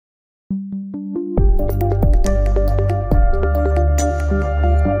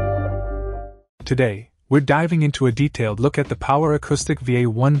Today, we're diving into a detailed look at the Power Acoustik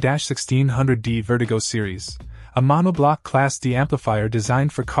VA1-1600D Vertigo series, a monoblock Class D amplifier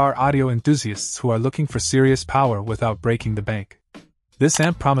designed for car audio enthusiasts who are looking for serious power without breaking the bank. This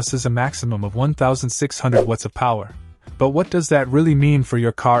amp promises a maximum of 1,600 watts of power, but what does that really mean for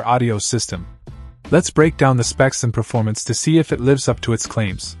your car audio system? Let's break down the specs and performance to see if it lives up to its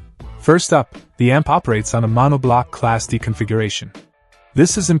claims. First up, the amp operates on a monoblock Class D configuration.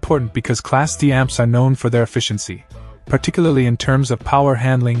 This is important because Class D amps are known for their efficiency, particularly in terms of power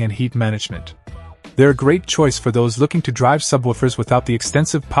handling and heat management. They're a great choice for those looking to drive subwoofers without the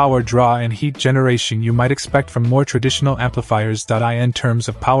extensive power draw and heat generation you might expect from more traditional amplifiers. In terms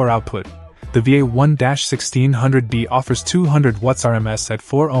of power output, the VA1-1600D offers 200 watts RMS at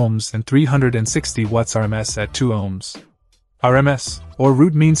 4 ohms and 360 watts RMS at 2 ohms. RMS, or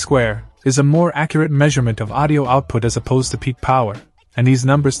root mean square, is a more accurate measurement of audio output as opposed to peak power, and these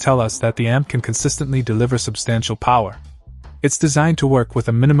numbers tell us that the amp can consistently deliver substantial power. It's designed to work with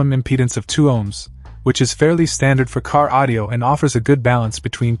a minimum impedance of 2 ohms, which is fairly standard for car audio and offers a good balance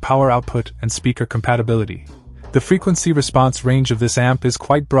between power output and speaker compatibility. The frequency response range of this amp is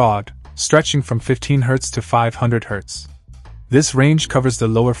quite broad, stretching from 15 Hz to 500 Hz. This range covers the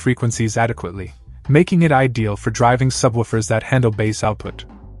lower frequencies adequately, making it ideal for driving subwoofers that handle bass output.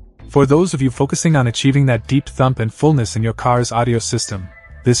 For those of you focusing on achieving that deep thump and fullness in your car's audio system,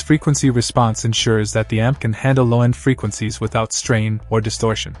 this frequency response ensures that the amp can handle low-end frequencies without strain or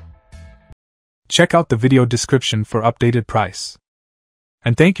distortion. Check out the video description for updated price.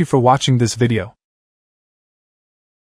 And thank you for watching this video.